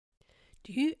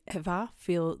Do you ever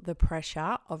feel the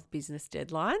pressure of business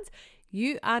deadlines?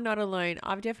 You are not alone.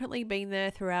 I've definitely been there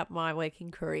throughout my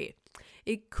working career.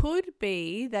 It could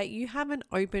be that you have an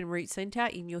open root center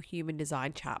in your human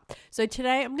design chart. So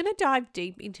today I'm going to dive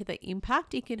deep into the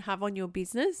impact it can have on your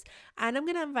business, and I'm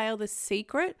going to unveil the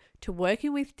secret to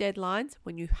working with deadlines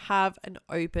when you have an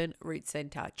open root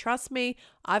center. Trust me,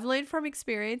 I've learned from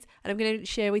experience, and I'm going to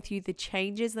share with you the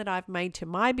changes that I've made to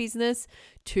my business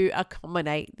to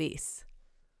accommodate this.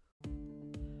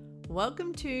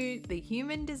 Welcome to the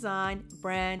Human Design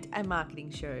Brand and Marketing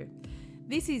Show.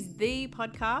 This is the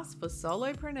podcast for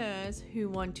solopreneurs who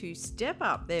want to step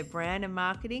up their brand and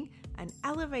marketing and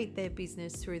elevate their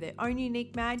business through their own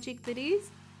unique magic that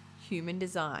is human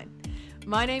design.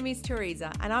 My name is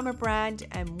Teresa and I'm a brand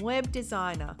and web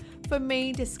designer. For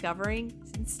me, discovering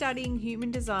and studying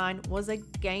human design was a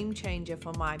game changer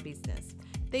for my business.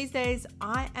 These days,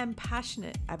 I am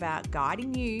passionate about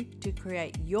guiding you to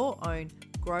create your own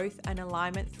growth and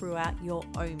alignment throughout your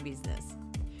own business.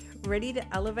 Ready to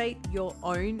elevate your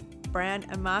own brand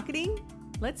and marketing?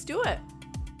 Let's do it.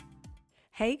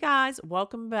 Hey guys,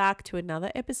 welcome back to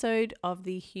another episode of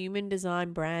the Human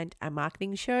Design Brand and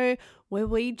Marketing Show, where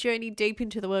we journey deep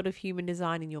into the world of human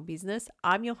design in your business.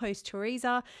 I'm your host,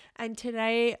 Teresa, and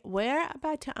today we're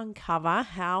about to uncover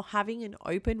how having an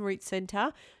open root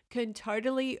center can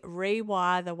totally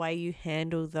rewire the way you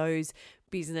handle those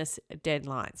business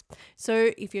deadlines.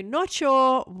 So if you're not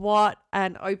sure what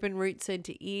an open root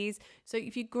center is, so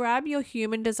if you grab your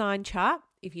human design chart,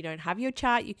 if you don't have your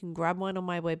chart, you can grab one on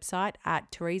my website at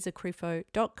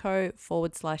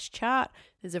teresacriffo.co/chart.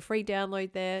 There's a free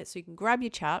download there, so you can grab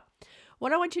your chart.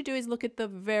 What I want you to do is look at the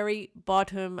very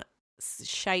bottom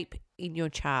shape in your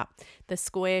chart, the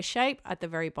square shape at the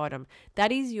very bottom.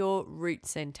 That is your root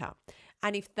center.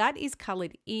 And if that is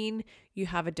colored in, you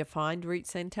have a defined root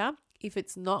center. If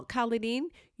it's not colored in,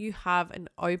 you have an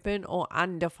open or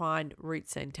undefined root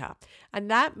center. And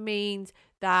that means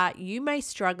that you may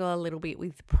struggle a little bit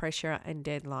with pressure and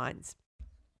deadlines.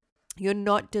 You're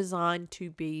not designed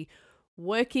to be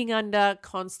working under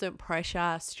constant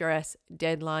pressure, stress,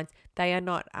 deadlines. They are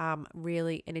not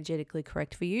really energetically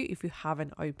correct for you if you have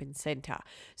an open center.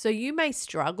 So you may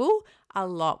struggle a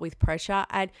lot with pressure,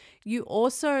 and you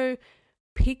also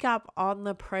pick up on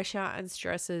the pressure and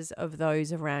stresses of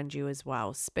those around you as well,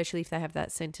 especially if they have that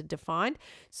center defined.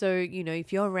 So,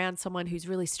 if you're around someone who's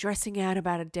really stressing out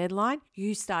about a deadline,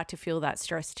 you start to feel that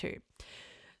stress too.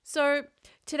 So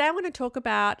today I want to talk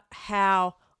about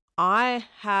how I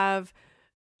have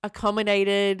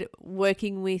accommodated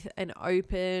working with an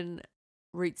open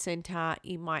root center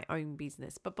in my own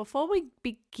business. But before we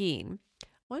begin, I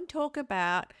want to talk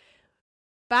about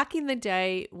back in the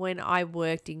day when I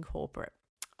worked in corporate.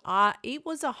 It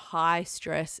was a high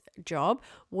stress job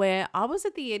where I was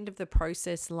at the end of the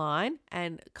process line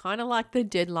and kind of like the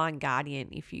deadline guardian,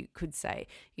 if you could say.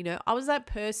 I was that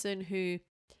person who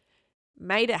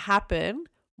made it happen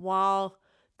while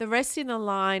the rest in the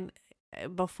line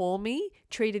before me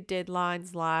treated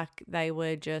deadlines like they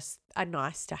were just a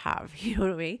nice to have, you know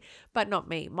what I mean? But not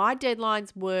me. My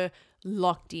deadlines were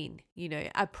locked in.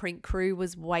 A print crew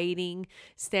was waiting,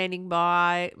 standing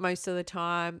by most of the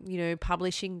time.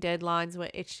 Publishing deadlines were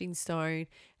etched in stone.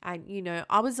 And,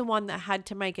 I was the one that had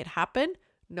to make it happen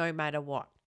no matter what.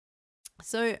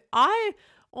 So I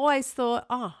always thought,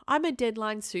 I'm a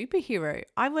deadline superhero.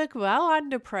 I work well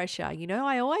under pressure.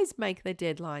 I always make the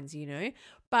deadlines.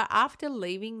 But after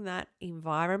leaving that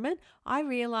environment, I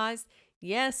realized,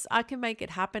 yes, I can make it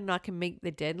happen. I can meet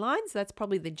the deadlines. That's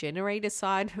probably the generator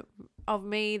side of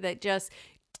me that just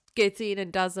gets in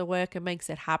and does the work and makes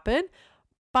it happen.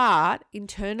 But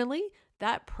internally,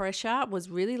 that pressure was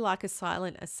really like a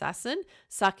silent assassin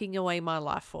sucking away my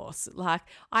life force. Like,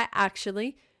 I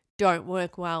actually don't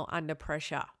work well under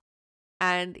pressure.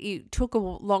 And it took a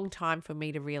long time for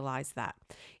me to realize that.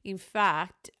 In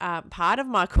fact, part of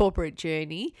my corporate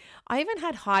journey, I even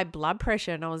had high blood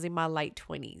pressure and I was in my late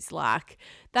 20s. Like,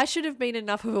 that should have been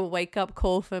enough of a wake-up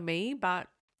call for me, but,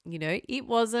 it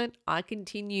wasn't. I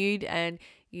continued and,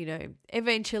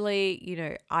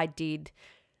 eventually, I did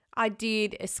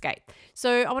escape.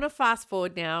 So I want to fast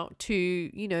forward now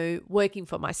to, working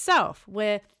for myself,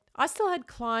 where I still had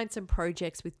clients and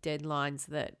projects with deadlines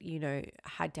that,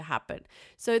 had to happen.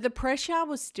 So the pressure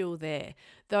was still there,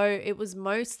 though it was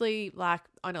mostly like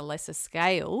on a lesser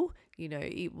scale.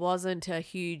 It wasn't a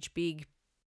huge, big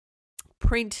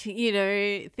print,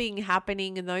 thing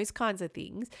happening and those kinds of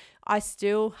things. I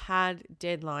still had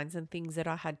deadlines and things that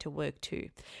I had to work to.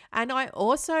 And I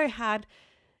also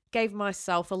gave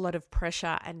myself a lot of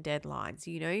pressure and deadlines.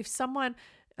 If someone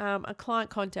a client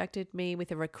contacted me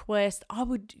with a request, I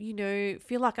would,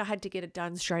 feel like I had to get it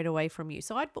done straight away from you.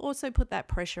 So I'd also put that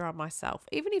pressure on myself,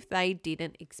 even if they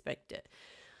didn't expect it.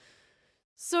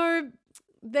 So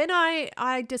then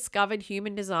I discovered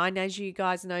human design. As you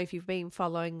guys know, if you've been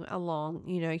following along,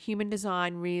 human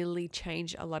design really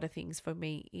changed a lot of things for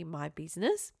me in my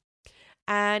business.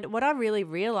 And what I really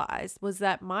realized was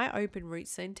that my open root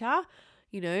center,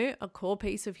 a core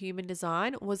piece of human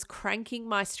design, was cranking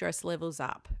my stress levels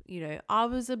up. I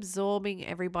was absorbing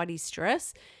everybody's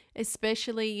stress,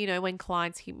 especially, when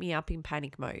clients hit me up in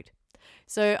panic mode.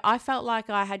 So I felt like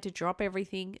I had to drop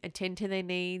everything, attend to their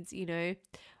needs.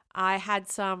 I had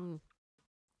some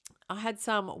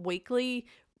weekly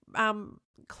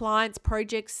clients,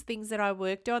 projects, things that I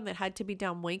worked on that had to be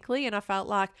done weekly. And I felt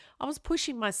like I was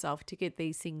pushing myself to get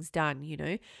these things done,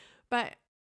 but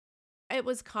it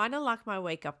was kind of like my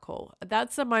wake up call.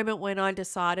 That's the moment when I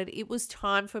decided it was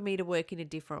time for me to work in a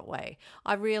different way.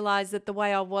 I realized that the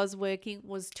way I was working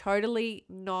was totally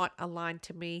not aligned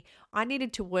to me. I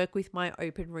needed to work with my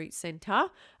open root center,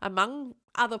 among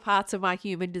other parts of my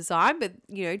human design. But,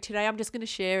 today I'm just going to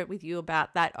share it with you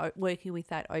about that, working with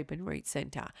that open root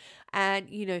center. And,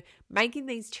 making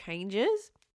these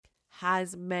changes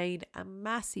has made a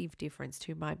massive difference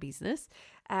to my business.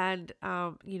 And,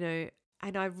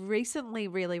 and I've recently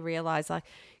really realized,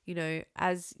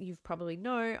 as you've probably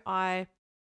know,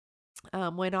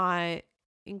 when I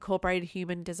incorporated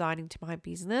human design into my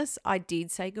business, I did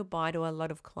say goodbye to a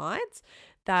lot of clients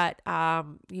that,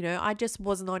 I just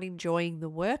was not enjoying the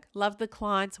work. Loved the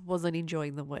clients, wasn't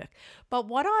enjoying the work. But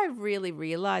what I really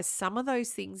realized, some of those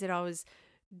things that I was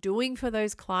doing for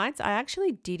those clients, I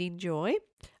actually did enjoy.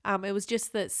 It was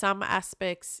just that some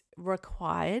aspects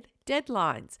required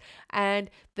deadlines, and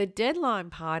the deadline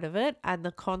part of it and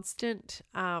the constant,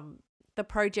 the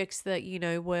projects that,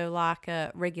 were like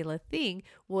a regular thing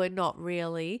were not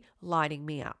really lighting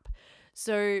me up.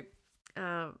 So,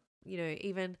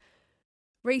 even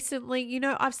recently,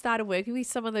 I've started working with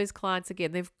some of those clients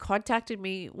again. They've contacted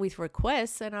me with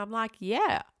requests and I'm like,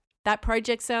 yeah, that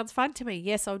project sounds fun to me.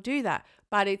 Yes, I'll do that.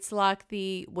 But it's like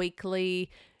the weekly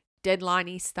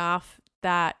deadline-y stuff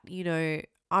that,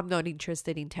 I'm not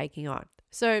interested in taking on.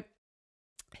 So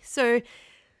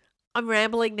I'm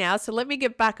rambling now. So let me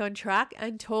get back on track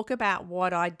and talk about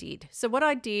what I did. So what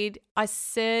I did, I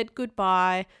said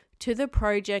goodbye to the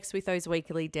projects with those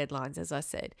weekly deadlines. As I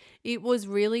said, it was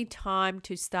really time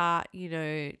to start,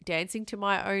 dancing to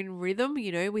my own rhythm,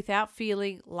 without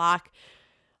feeling like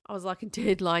I was like a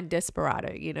deadline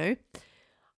desperado,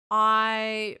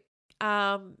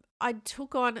 I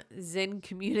took on Zen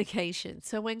communication.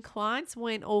 So when clients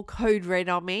went all code red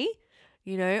on me,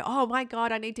 oh my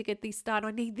God, I need to get this done.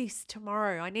 I need this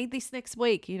tomorrow. I need this next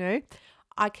week.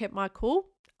 I kept my cool.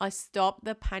 I stopped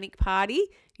the panic party.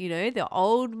 The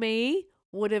old me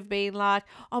would have been like,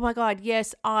 oh my God,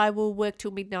 yes, I will work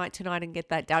till midnight tonight and get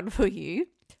that done for you.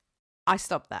 I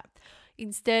stopped that.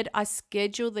 Instead, I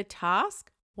scheduled the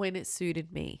task when it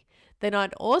suited me. Then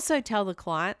I'd also tell the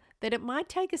client that it might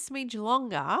take a smidge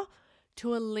longer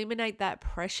to eliminate that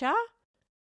pressure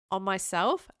on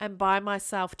myself and buy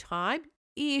myself time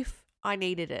if I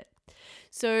needed it.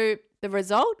 So the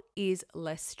result is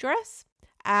less stress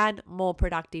and more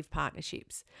productive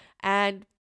partnerships. And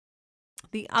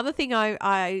the other thing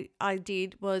I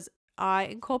did was I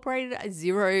incorporated a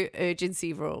zero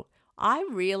urgency rule. I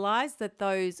realized that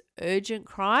those urgent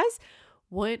cries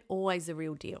weren't always the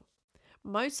real deal.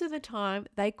 Most of the time,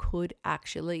 they could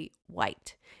actually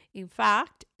wait. In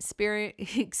fact,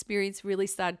 experience really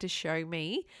started to show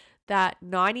me that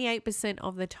 98%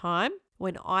 of the time,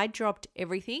 when I dropped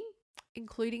everything,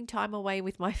 including time away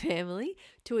with my family,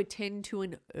 to attend to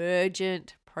an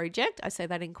urgent project, I say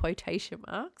that in quotation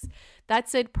marks, that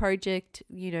said project,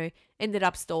 ended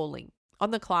up stalling on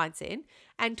the client's end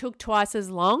and took twice as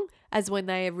long as when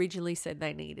they originally said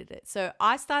they needed it. So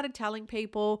I started telling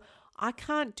people, I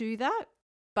can't do that,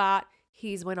 but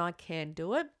here's when I can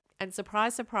do it. And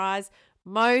surprise, surprise,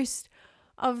 most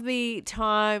of the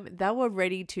time they were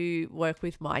ready to work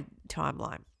with my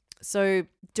timeline. So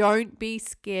don't be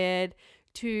scared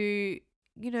to,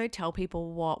 tell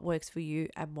people what works for you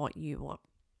and what you want.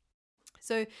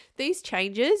 So these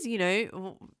changes,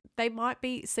 they might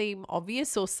seem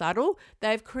obvious or subtle.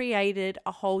 They've created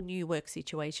a whole new work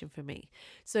situation for me.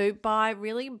 So by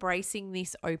really embracing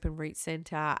this open root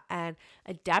center and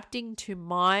adapting to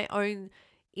my own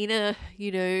inner,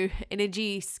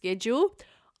 energy schedule,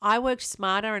 I worked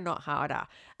smarter and not harder.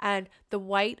 And the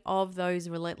weight of those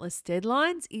relentless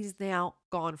deadlines is now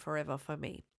gone forever for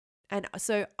me. And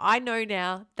so I know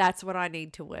now that's what I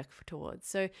need to work towards.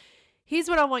 So here's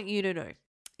what I want you to know.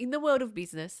 in the world of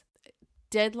business,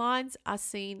 deadlines are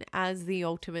seen as the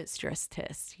ultimate stress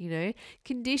test.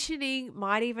 Conditioning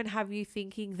might even have you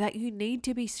thinking that you need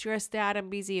to be stressed out and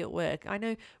busy at work. I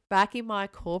know back in my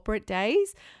corporate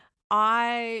days,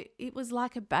 it was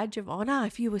like a badge of honor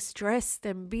if you were stressed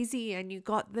and busy and you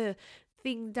got the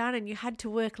thing done and you had to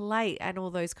work late and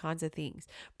all those kinds of things.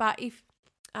 But if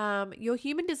your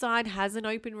human design has an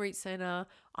open root center,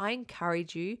 I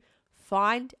encourage you,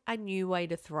 find a new way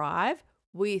to thrive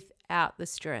without the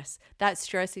stress. That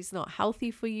stress is not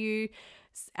healthy for you,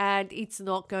 and it's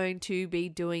not going to be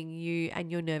doing you and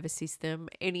your nervous system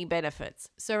any benefits.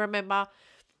 So remember,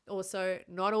 also,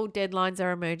 not all deadlines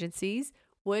are emergencies.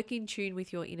 Work in tune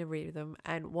with your inner rhythm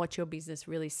and watch your business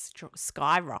really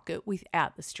skyrocket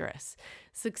without the stress.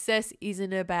 Success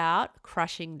isn't about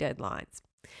crushing deadlines.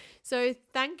 So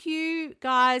thank you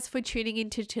guys for tuning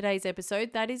into today's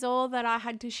episode. That is all that I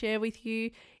had to share with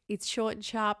you. It's short and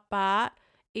sharp, but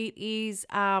it is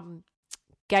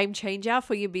game changer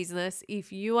for your business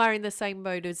if you are in the same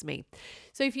boat as me.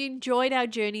 So if you enjoyed our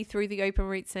journey through the Open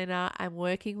Root Center and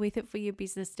working with it for your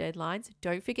business deadlines,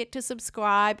 don't forget to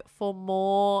subscribe for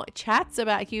more chats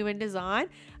about human design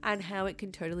and how it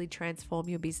can totally transform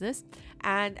your business.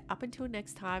 And up until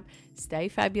next time, stay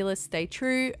fabulous, stay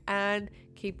true, and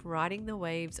keep riding the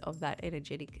waves of that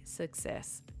energetic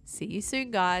success. See you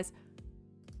soon, guys.